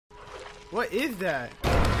What is that?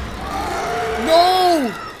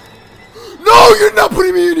 No! No, you're not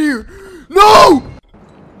putting me in here! No!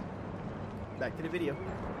 Back to the video.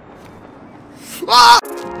 Ah!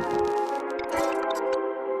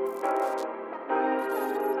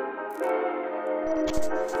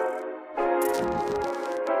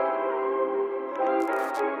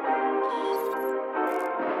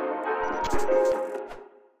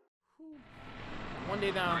 One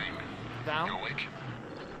day down. Down? You awake?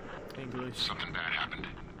 English. Something bad happened.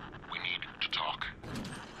 We need to talk.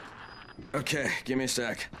 Okay, give me a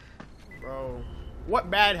sec. Bro. What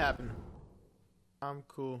bad happened? I'm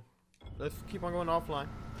cool. Let's keep on going offline.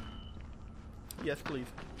 Yes, please.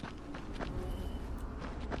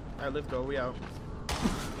 Alright, let's go. We out.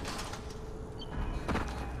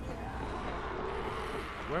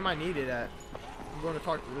 Where am I needed at? I'm going to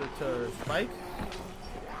talk to Spike.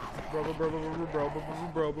 Bro.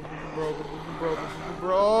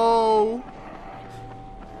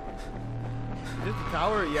 Is this the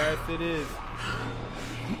tower? Yes, it is.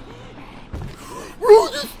 Bro,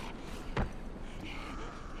 just...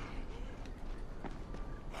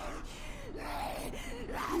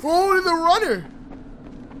 Oh, there's a runner.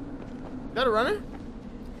 Is that a runner?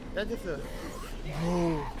 That's just a...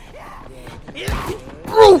 Oh.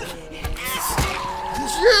 Bro!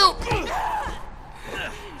 Chill!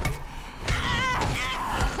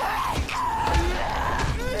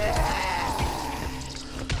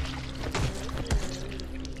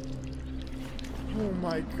 Oh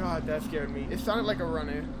my god, that scared me. It sounded like a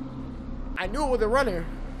runner. I knew it was a runner.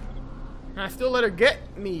 And I still let her get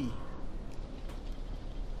me.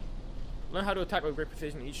 Learn how to attack with great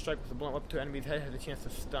precision. Each strike with a blunt weapon to enemy's head has a chance to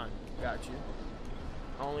stun. Got you.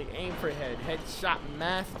 Only aim for head. Headshot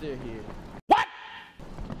master here. What?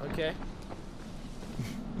 Okay.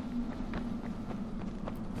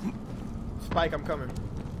 Spike, I'm coming.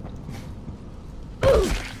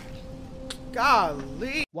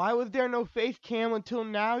 Golly. Why was there no face cam until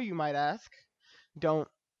now, you might ask? Don't.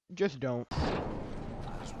 Just don't.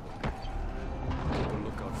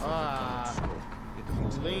 Ah.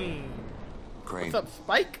 Clean. Crane. What's up,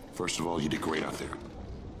 Spike? First of all, you did great out there.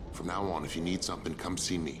 From now on, if you need something, come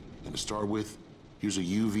see me. And to start with, here's a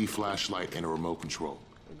UV flashlight and a remote control.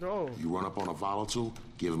 Go. You run up on a volatile,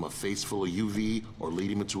 give him a face full of UV, or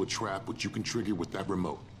lead him into a trap which you can trigger with that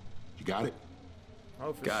remote. You got it?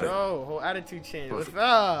 Oh, for Got it. sure. Whole attitude change. Perfect. What's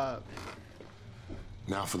up?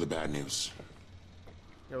 Now for the bad news.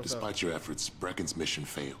 Yo, what's up? Despite your efforts, Brecken's mission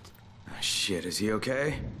failed. Shit, is he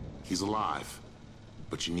okay? He's alive,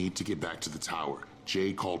 but you need to get back to the tower.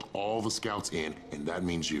 Jay called all the scouts in, and that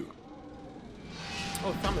means you.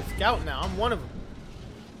 Oh, so I'm a scout now. I'm one of them.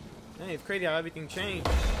 Dang, it's crazy how everything changed.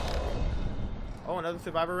 Oh, another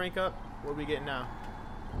survivor rank up? What are we getting now?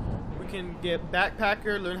 We can get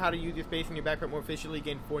backpacker, learn how to use your space in your backpack more efficiently,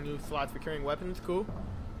 gain 4 new slots for carrying weapons. Cool.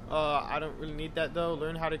 I don't really need that though.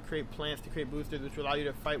 Learn how to create plants to create boosters, which will allow you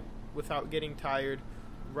to fight without getting tired,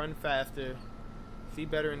 run faster, see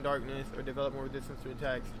better in darkness, or develop more resistance to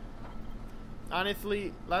attacks.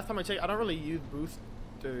 Honestly, last time I checked, I don't really use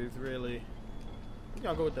boosters really. I think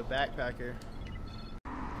I'll go with the backpacker.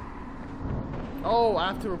 Oh, I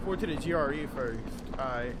have to report to the GRE first.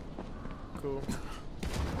 Alright. Cool.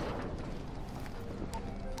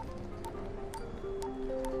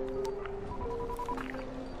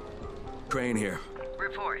 Crane here.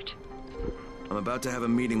 Report. I'm about to have a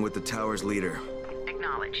meeting with the tower's leader.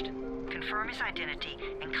 Acknowledged. Confirm his identity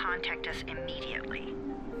and contact us immediately.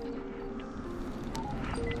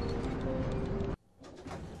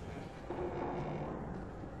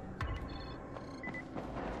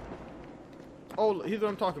 Oh, here's what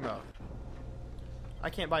I'm talking about. I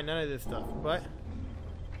can't buy none of this stuff, but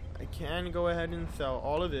I can go ahead and sell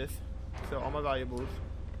all of this. Sell all my valuables.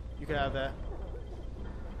 You can have that.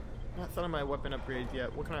 I'm not selling my weapon upgrades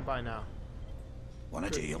yet. What can I buy now? Want a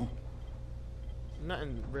deal?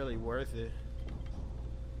 Nothing really worth it.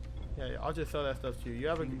 Yeah, I'll just sell that stuff to you. You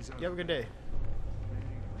have a good day.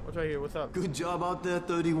 What's right here? What's up? Good job out there,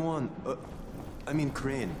 31. I mean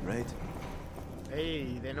Crane, right?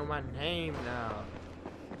 Hey, they know my name now.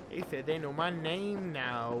 They said they know my name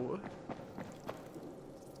now.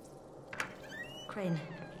 Crane.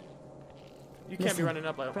 You can't be Listen, running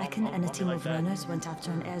up like Brecken on and a me team like of that. runners went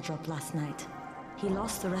after an airdrop last night. He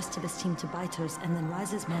lost the rest of his team to biters, and then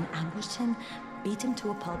Rise's men ambushed him, beat him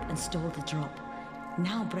to a pulp, and stole the drop.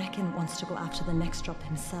 Now Brecken wants to go after the next drop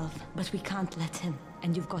himself, but we can't let him,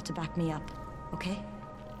 and you've got to back me up, okay?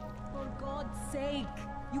 For God's sake!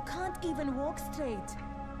 You can't even walk straight.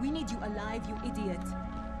 We need you alive, you idiot.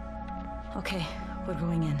 Okay, we're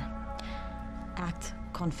going in. Act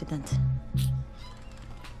confident.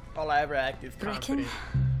 All I ever act is Brecken, confident.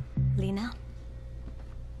 Lena,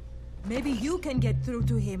 Maybe you can get through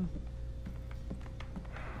to him.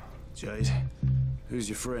 Jade, who's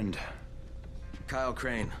your friend? Kyle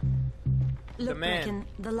Crane. look, man. Brecken,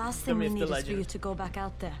 the last thing we myth, the need is for legend. you to go back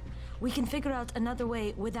out there. We can figure out another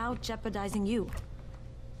way without jeopardizing you.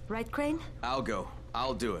 Right, Crane? I'll go.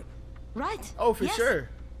 I'll do it. Right. Oh, for yes. sure.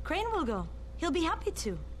 Crane will go. He'll be happy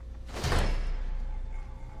to.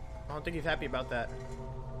 I don't think he's happy about that.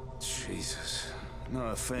 Jesus. No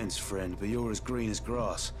offense, friend, but you're as green as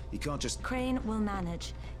grass. You can't just... Crane will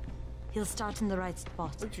manage. He'll start in the right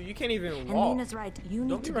spot. Look, you can't even And walk. Lena's right. You Don't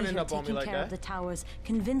need be to be running here up on me taking like care that. of the towers,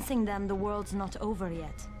 convincing them the world's not over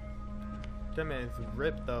yet. That man's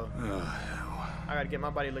ripped though. Oh, hell. I gotta get my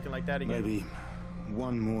body looking like that again. Maybe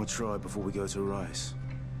one more try before we go to Rice.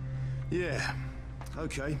 Yeah.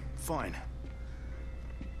 Okay, fine.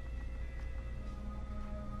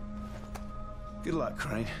 Good luck,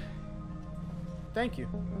 Crane. Thank you.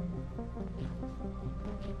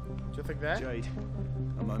 Just like that? Jade,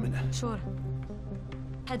 a moment. Sure.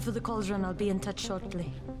 Head for the cauldron. I'll be in touch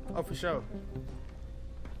shortly. Oh, for sure.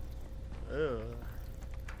 Ugh.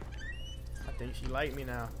 I think she liked me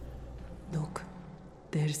now. Look,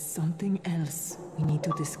 there's something else we need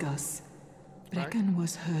to discuss. Brecken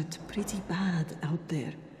was hurt pretty bad out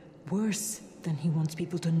there. Worse than he wants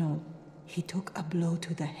people to know. He took a blow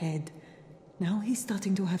to the head. Now he's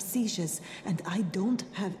starting to have seizures, and I don't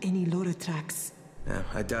have any Loratrax. Yeah,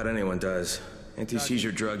 I doubt anyone does.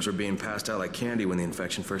 Anti-seizure drugs were being passed out like candy when the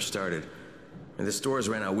infection first started. And the stores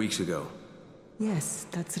ran out weeks ago. Yes,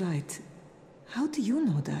 that's right. How do you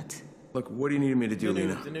know that? Look, what do you need me to do, The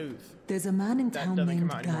Lena? news, the news. There's a man in That town doesn't come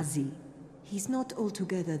named out anymore. Gazi. He's not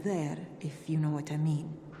altogether there, if you know what I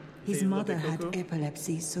mean. His He's a little mother bit had cuckoo?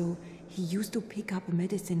 epilepsy, so he used to pick up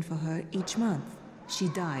medicine for her each month. She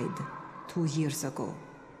died 2 years ago,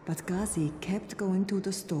 but Gazi kept going to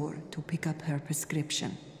the store to pick up her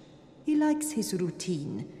prescription. He likes his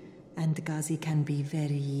routine, and Gazi can be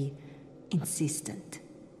very insistent.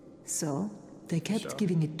 So, they kept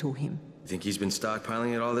giving it to him. You think he's been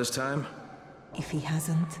stockpiling it all this time? If he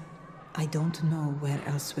hasn't, I don't know where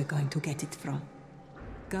else we're going to get it from.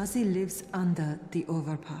 Gazi lives under the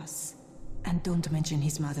overpass. And don't mention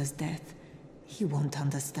his mother's death. He won't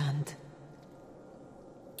understand.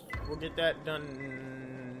 We'll get that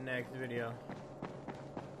done next video.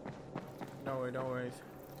 No worries, no worries.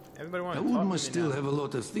 Everybody wants to talk Dawood to me must still now. have a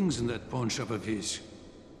lot of things in that pawn shop of his.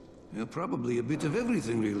 Yeah, probably a bit of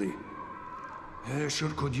everything, really. Sure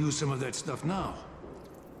could use some of that stuff now.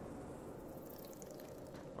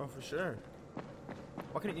 Oh, for sure.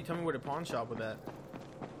 Why couldn't you tell me where the pawn shop was at?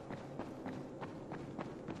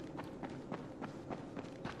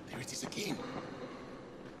 There it is again.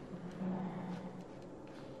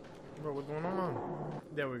 Bro, what's going on?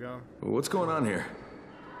 There we go. What's going on here?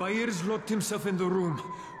 Byers locked himself in the room.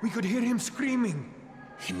 We could hear him screaming.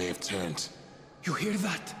 He may have turned. You hear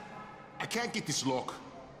that? I can't get this lock.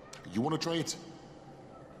 You want to try it?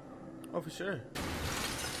 Oh, for sure.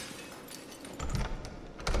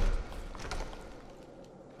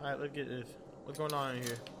 Alright, let's get this. What's going on in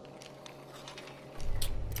here?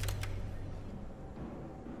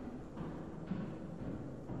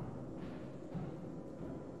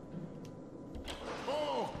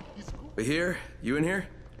 We here? You in here?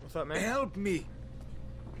 What's up, man? Help me.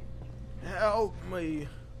 Help me.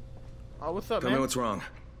 Oh, what's up, Tell man? me what's wrong.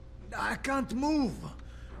 I can't move.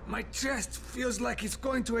 My chest feels like it's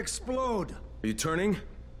going to explode. Are you turning?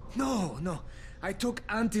 No. I took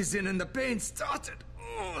Antizin and the pain started.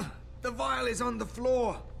 Ugh. The vial is on the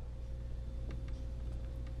floor.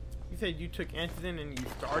 You said you took Antizin and you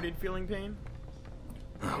started feeling pain?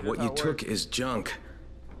 What how you it took works. is junk.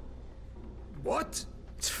 What?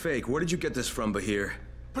 It's fake. Where did you get this from, Bahir?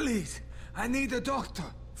 Please, I need a doctor.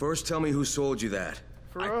 First, tell me who sold you that.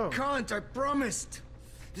 For I real. can't, I promised.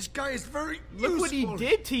 This guy is very Look what he useful.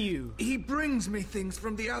 did to you. He brings me things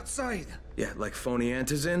from the outside. Yeah, like phony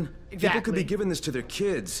Antizin? People could Exactly. be giving this to their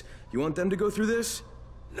kids. You want them to go through this?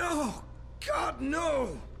 No! God,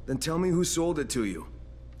 no! Then tell me who sold it to you.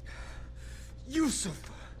 Yusuf.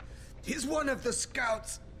 He's one of the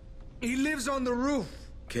scouts. He lives on the roof.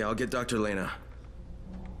 Okay, I'll get Dr. Lena.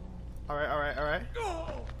 Alright.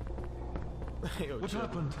 Oh! Yo, What chill.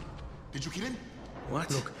 happened? Did you kill him?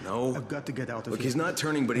 What? No. I've got to get out of Look, here. he's not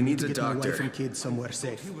turning, but he needs a Get my wife doctor. and kids somewhere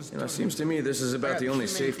safe. You know, it seems to me this is about the only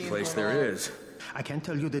safe place there is. I can't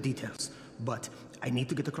tell you the details, but I need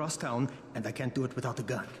to get across town, and I can't do it without a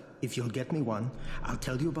gun. If you'll get me one, I'll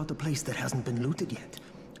tell you about a place that hasn't been looted yet.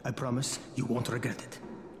 I promise you won't regret it.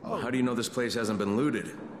 How do you know this place hasn't been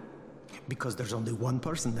looted? Because there's only one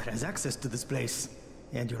person that has access to this place.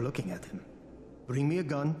 and you're looking at him. Bring me a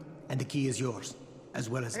gun, and the key is yours, as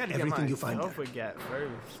well as everything you find there. Forget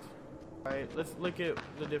first. All right, let's look at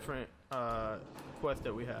the different quests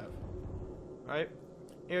that we have. All right,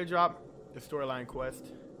 airdrop, the storyline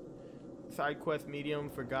quest. Side quest medium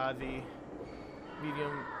for Ghazi.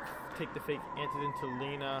 Medium, take the fake antidote to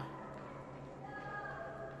Lena.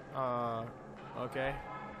 Okay.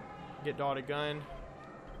 Get daughter gun.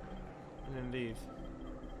 And then these.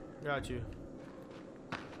 Got you.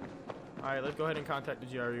 Alright, let's go ahead and contact the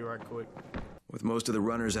GRE right quick. With most of the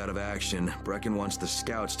runners out of action, Brecken wants the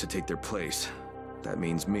scouts to take their place. That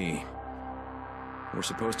means me. We're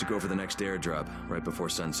supposed to go for the next airdrop, right before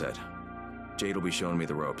sunset. Jade will be showing me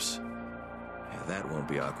the ropes. Yeah, that won't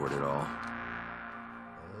be awkward at all.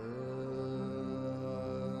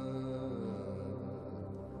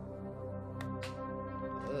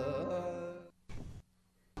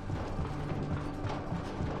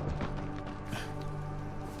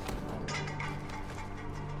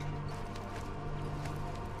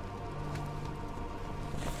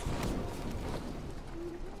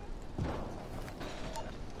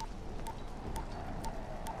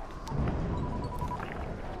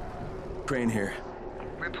 Crane here.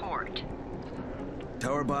 Report.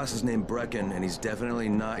 Tower boss is named Brecken, and he's definitely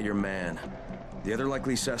not your man. The other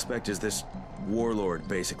likely suspect is this warlord,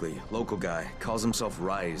 basically. Local guy. Calls himself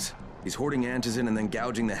Rise. He's hoarding Antizin and then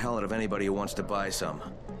gouging the hell out of anybody who wants to buy some.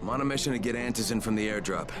 I'm on a mission to get Antizin from the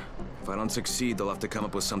airdrop. If I don't succeed, they'll have to come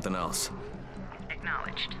up with something else.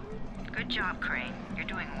 Acknowledged. Good job, Crane. You're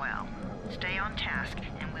doing well. Stay on task,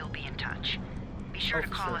 and we'll be in touch. Be sure to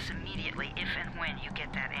call us immediately if and when you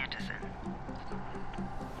get that Antizin.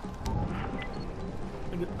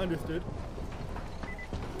 Understood.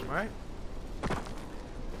 Alright.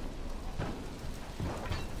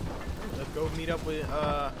 Let's go meet up with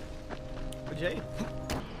Jay.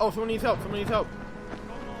 Oh, someone needs help. Someone needs help.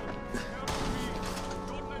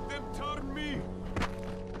 Don't let them turn me.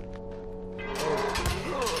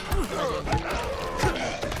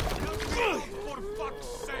 For fuck's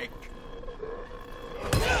sake.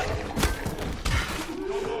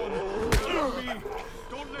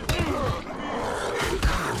 Don't let them hurt me.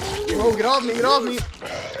 Bro, get off me, get off me.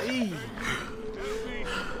 Hey.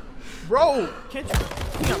 Bro, can't you?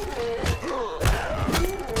 Damn.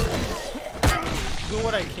 Doing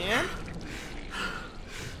what I can?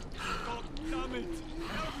 God damn it.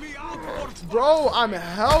 Help me out. Bro, I'm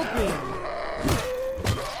helping.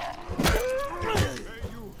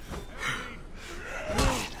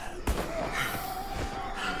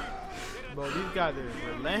 Bro, these guys are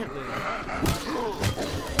relentless.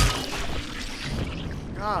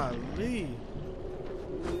 Golly.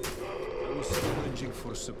 I was scavenging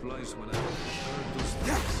for supplies when I heard those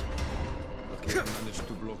things. Luckily, I managed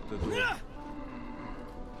to block the door.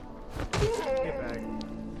 Get back.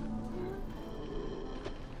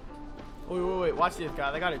 Wait. Watch this,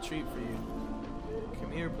 guys. I got a treat for you.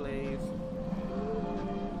 Come here, please.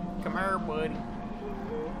 Come here, buddy.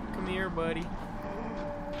 Come here, buddy.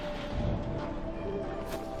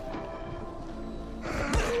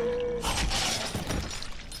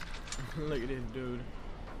 Look at this dude.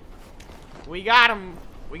 We got him.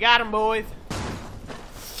 We got him, boys.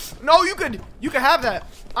 No, you could have that.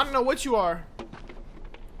 I don't know what you are.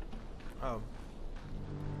 Oh.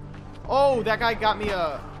 Oh, that guy got me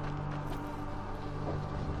a.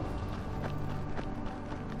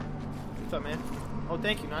 What's up, man? Oh,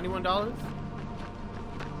 thank you. $91.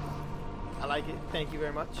 I like it. Thank you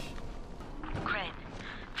very much. Crane,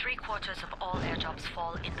 3/4 of all airdrops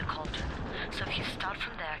fall in the cauldron. So if you start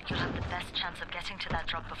from there, you'll have the best chance of getting to that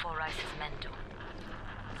drop before Rice's men do.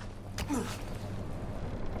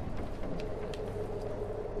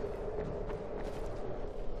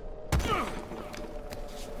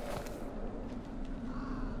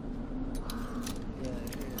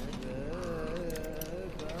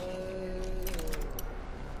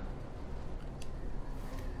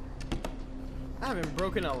 I haven't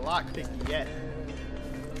broken a lockpick yet.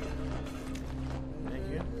 Thank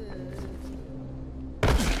you.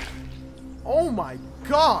 Oh my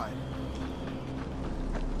god!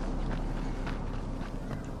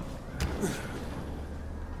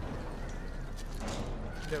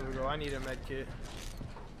 There we go. I need a med kit.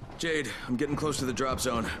 Jade, I'm getting close to the drop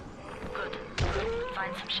zone. Good.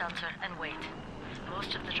 Find some shelter and wait.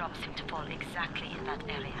 Most of the drops seem to fall exactly in that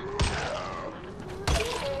area.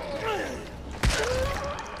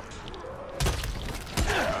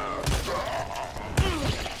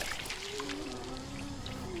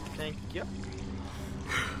 Thank you.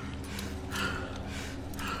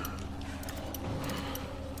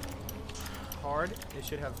 Hard. It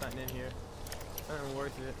should have something in here. Something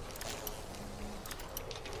worth it.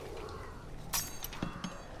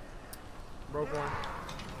 Broke one.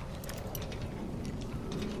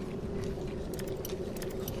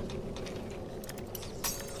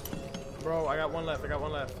 Bro, I got one left. I got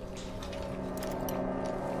one left.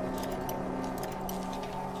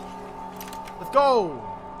 Let's go!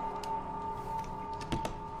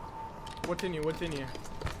 What's in here? What's in here?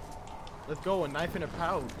 Let's go. A knife in a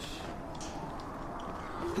pouch.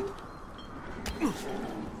 And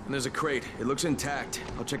there's a crate. It looks intact.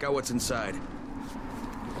 I'll check out what's inside.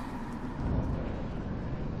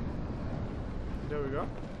 There we go.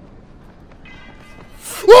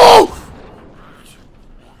 Whoa!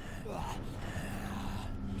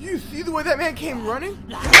 You see the way that man came running?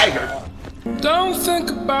 Tiger. Don't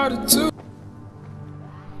think about it too.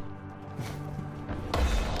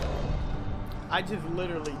 I just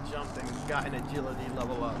literally jumped and got an agility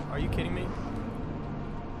level up. Are you kidding me?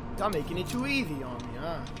 I'm making it too easy on me,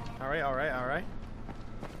 huh? Alright, alright, alright.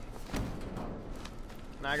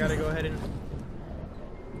 Now I gotta go ahead and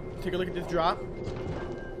take a look at this drop.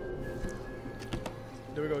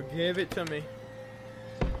 There we go. Give it to me.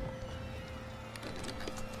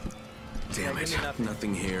 Damn it.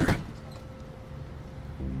 Nothing here.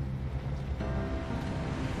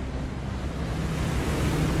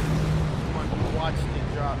 Come on, watch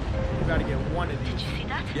it drop. You gotta get one of these. Did you see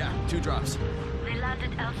that? Yeah, 2 drops. They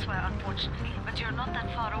landed elsewhere, unfortunately, but you're not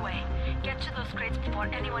that far away. Get to those crates before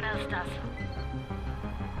anyone else does.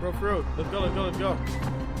 Bro, for real. Let's go, let's go, let's go.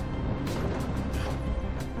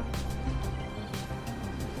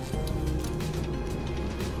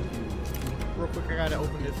 Real quick, I gotta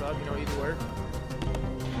open this up, you know, easy work.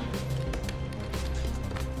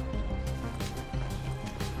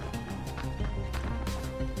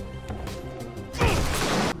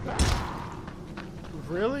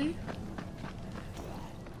 Really?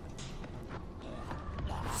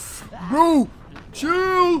 Bro,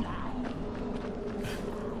 chill!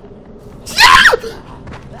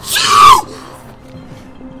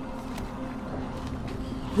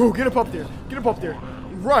 Bro, get up there. Get up there.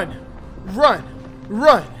 Run. Run.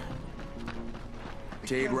 Run.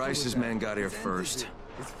 Jade Rice's men got here first.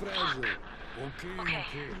 Okay.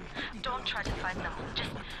 Don't try to fight them.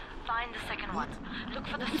 Just find the second one. Look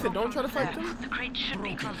for the He said don't try to fight them? The crate should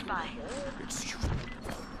be close by.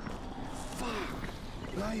 Fuck.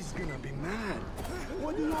 Guy's gonna be mad.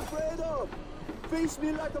 What are you afraid of? Face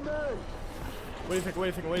me like a man. Wait a second, wait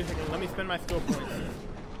a second, wait a second. Let me spend my skill points.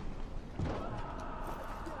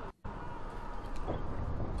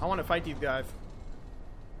 I want to fight these guys.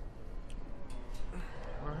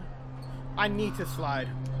 I need to slide.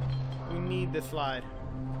 We need to slide.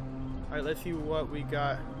 Alright, let's see what we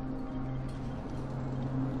got.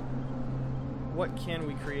 What can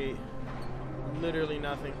we create? Literally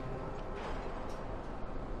nothing.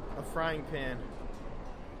 A frying pan.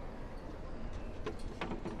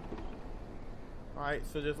 Alright,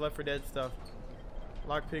 so just Left 4 Dead stuff.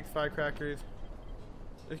 Lockpicks, firecrackers.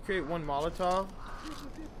 Let's create one Molotov.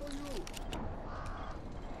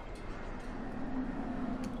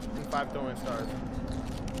 And 5 throwing stars.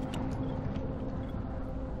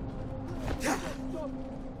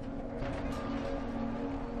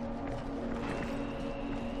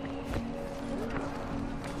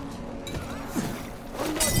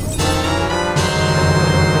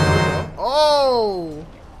 Oh!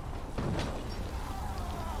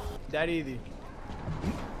 That easy.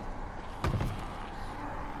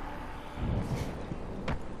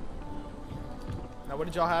 Now what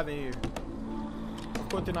did y'all have in here? Of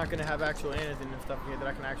course they're not gonna have actual annas and stuff here that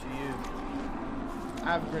I can actually use. I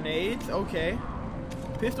have grenades, okay.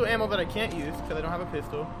 Pistol ammo that I can't use because I don't have a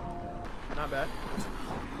pistol. Not bad.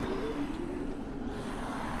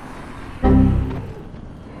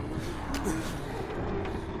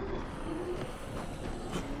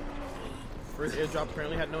 First airdrop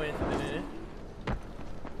apparently had no incident in it.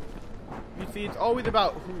 You see, it's always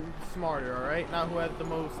about who's smarter, alright? Not who has the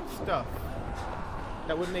most stuff.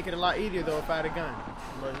 That would make it a lot easier though if I had a gun.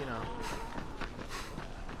 But you know.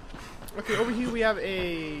 Okay, over here we have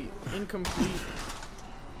a incomplete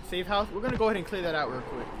safe house. We're gonna go ahead and clear that out real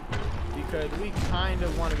quick. Because we kind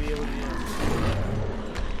of want to be able to,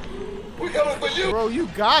 We coming for you! Bro, you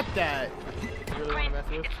got that! You really Crane, wanna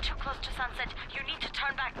mess with? it's too close to sunset. You need to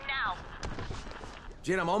turn back now.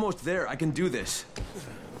 Jade, I'm almost there. I can do this.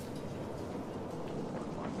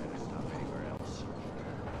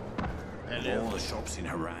 Of all the shops in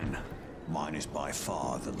Haran, mine is by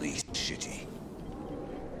far the least shitty.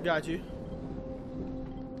 Got you.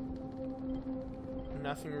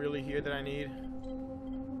 Nothing really here that I need.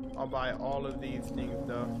 I'll buy all of these things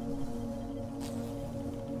though.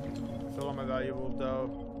 Sell all my valuables though.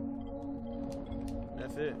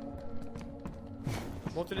 That's it.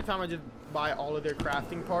 Most of the time I just buy all of their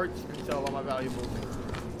crafting parts and sell all my valuables.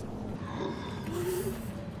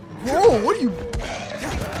 Whoa, what are you?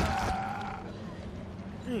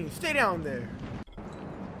 Hey, stay down there.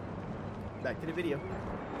 Back to the video.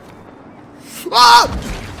 Ah!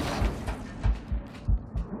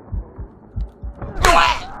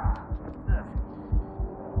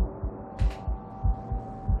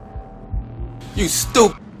 You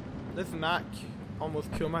stupid! Let's not almost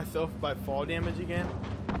kill myself by fall damage again.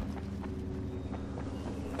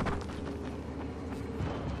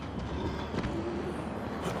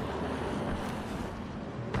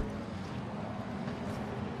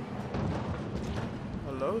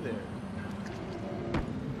 Hello there.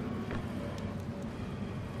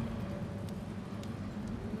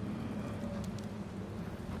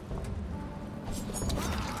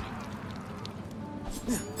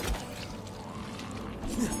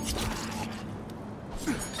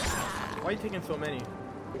 Why are you taking so many?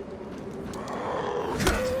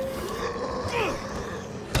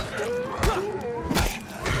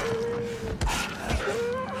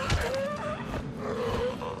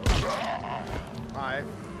 Alright.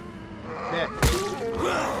 Bet.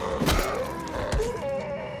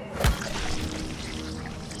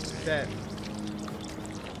 Bet.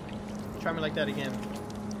 Try me like that again.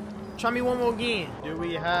 Try me one more again. Do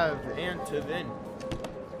we have Antizin?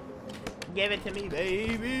 Give it to me,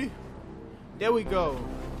 baby. There we go.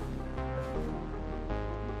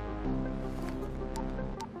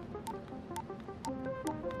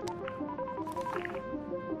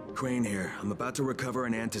 Crane here. I'm about to recover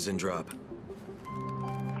an Antizin drop.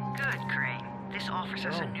 Good, Crane. This offers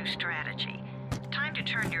us a new strategy. Time to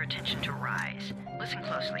turn your attention to Rise. Listen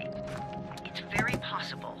closely. It's very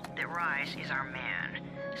possible that Rise is our man.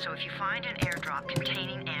 So if you find an airdrop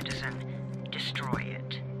containing Antizin, destroy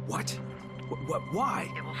it. What?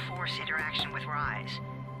 Why? It will force interaction with Rise.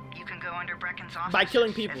 You can go under Brecken's office by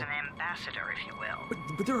killing people as an ambassador, if you will.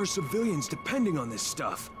 But there are civilians depending on this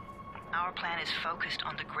stuff. Our plan is focused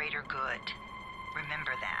on the greater good.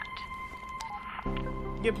 Remember that.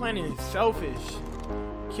 Your plan is selfish.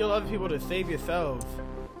 Kill other people to save yourselves.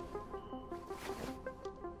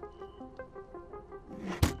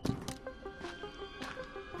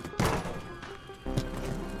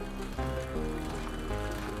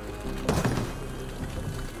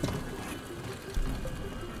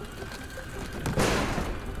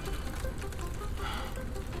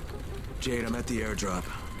 Jade, I'm at the airdrop.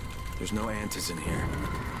 There's no Antizin here.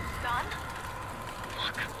 Son?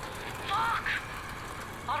 Fuck. Fuck!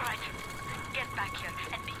 Alright. Get back here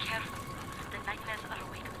and be careful. The nightmares are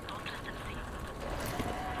awake. Don't let them see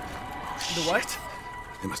you. The what?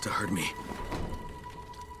 They must have heard me.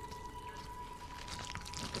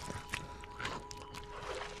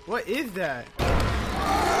 What is that?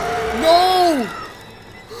 No!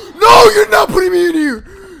 No, you're not putting me in here!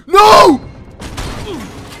 No!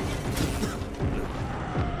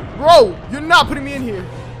 Bro, you're not putting me in here.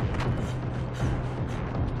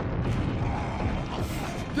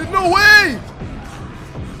 There's no way!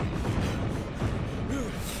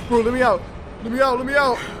 Bro, let me out. Let me out, let me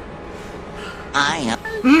out. I am.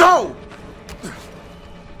 No!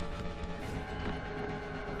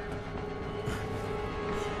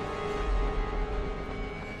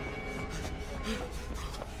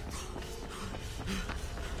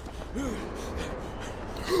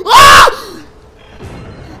 Ah!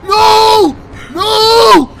 No!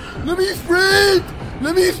 No! Let me sprint!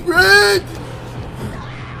 Let me sprint!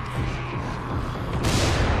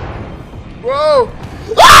 Bro!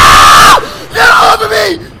 Ah! Get off of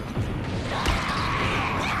me!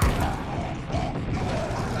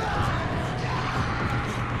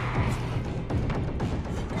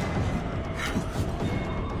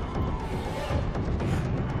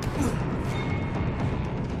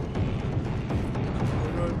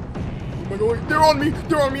 They're on me!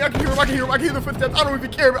 They're on me! I can hear them! I can hear them! I can hear the footsteps! I don't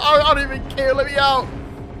even care! I don't even care! Let me out!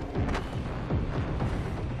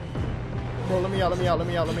 Bro, let me out! Let me out! Let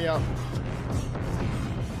me out! Let me out!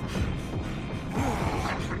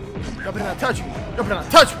 Y'all better not touch me! Y'all better not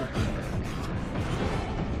touch me!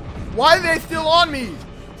 Why are they still on me?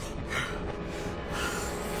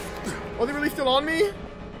 Are they really still on me?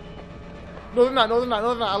 No, they're not! No, they're not! No,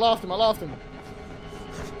 they're not! I lost him! I lost him!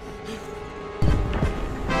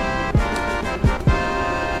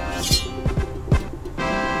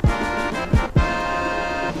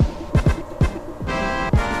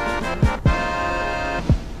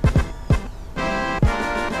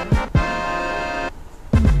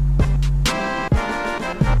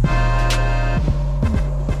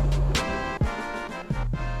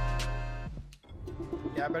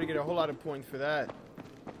 Yeah, I better get a whole lot of points for that.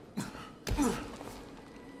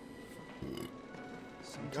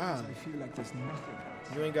 God. I feel like there's nothing.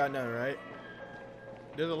 You ain't got nothing, right?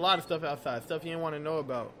 There's a lot of stuff outside, stuff you ain't want to know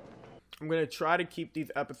about. I'm gonna try to keep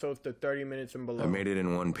these episodes to 30 minutes and below. I made it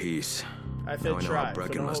in one piece. I said now I know try. how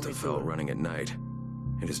Brecken so must have felt running at night.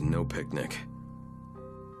 It is no picnic.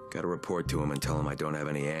 Gotta report to him and tell him I don't have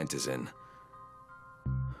any antizin.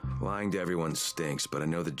 Lying to everyone stinks, but I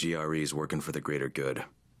know the GRE is working for the greater good.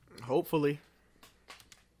 Hopefully.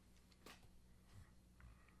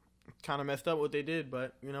 Kind of messed up what they did,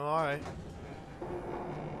 but, you know, alright.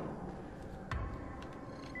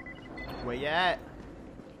 Where you at?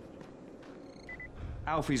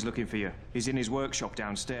 Alfie's looking for you. He's in his workshop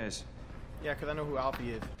downstairs. Yeah, because I know who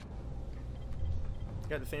Alfie is. You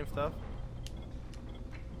got the same stuff?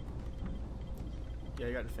 Yeah,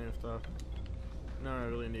 you got the same stuff. No, I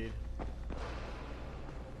really need.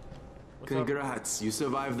 What's up? Congrats, you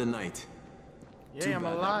survived the night. Yeah, Too I'm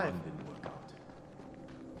bad that alive. one didn't work out.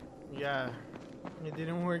 Yeah, it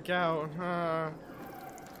didn't work out.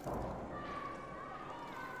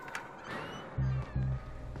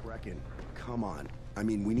 Brecken, come on. I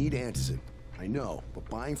mean, we need antizin. I know, but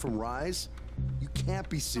buying from Rise? You can't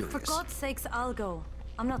be serious. For God's sakes, I'll go.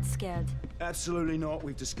 I'm not scared. Absolutely not.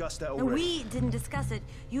 We've discussed that And already. we didn't discuss it.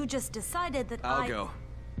 You just decided that I'll go.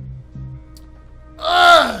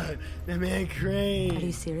 Ugh! That man Crane. Are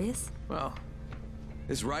you serious? Well,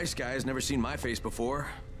 this Rice guy has never seen my face before.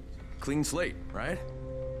 Clean slate, right?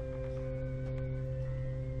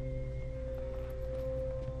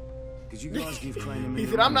 Did you guys give Crane a minute? He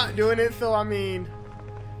said, I'm not doing it, so I mean...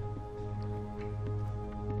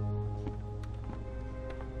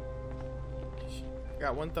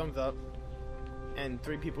 Got one thumbs up and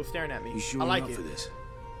 3 people staring at me. You sure I like enough it. for this?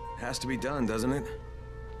 Has to be done, doesn't it?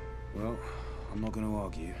 Well, I'm not going to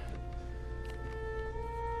argue.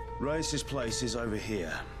 Race's place is over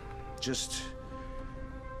here. Just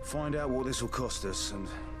find out what this will cost us and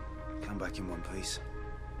come back in one piece.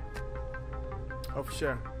 Oh, for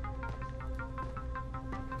sure.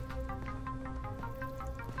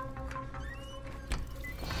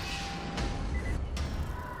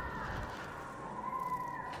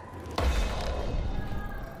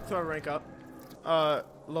 So I rank up.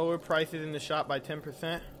 Lower prices in the shop by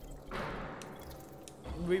 10%.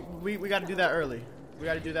 We got to do that early. We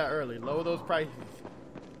got to do that early. Lower those prices.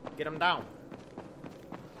 Get them down.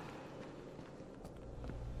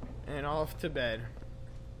 And off to bed.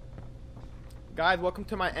 Guys, welcome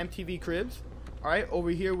to my MTV cribs. Alright, over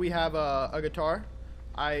here we have a guitar.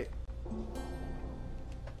 Alright,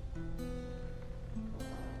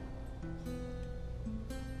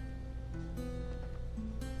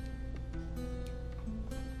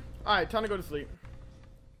 time to go to sleep.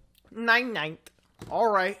 Night.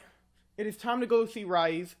 Alright. It is time to go see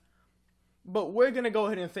Rise. But we're going to go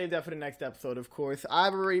ahead and save that for the next episode, of course.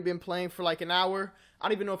 I've already been playing for like an hour. I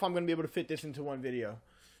don't even know if I'm going to be able to fit this into one video.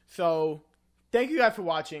 So, thank you guys for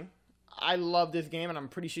watching. I love this game, and I'm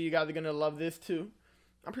pretty sure you guys are going to love this too.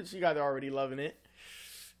 I'm pretty sure you guys are already loving it.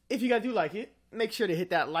 If you guys do like it, make sure to hit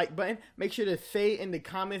that like button. Make sure to say in the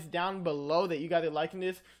comments down below that you guys are liking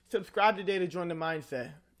this. Subscribe today to join the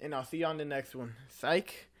mindset. And I'll see you on the next one.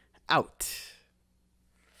 Psych out.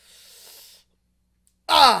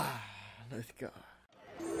 Let's go.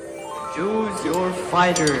 Choose your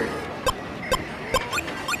fighter.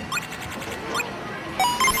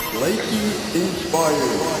 Blakey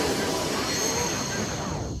inspired.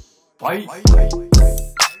 Fight.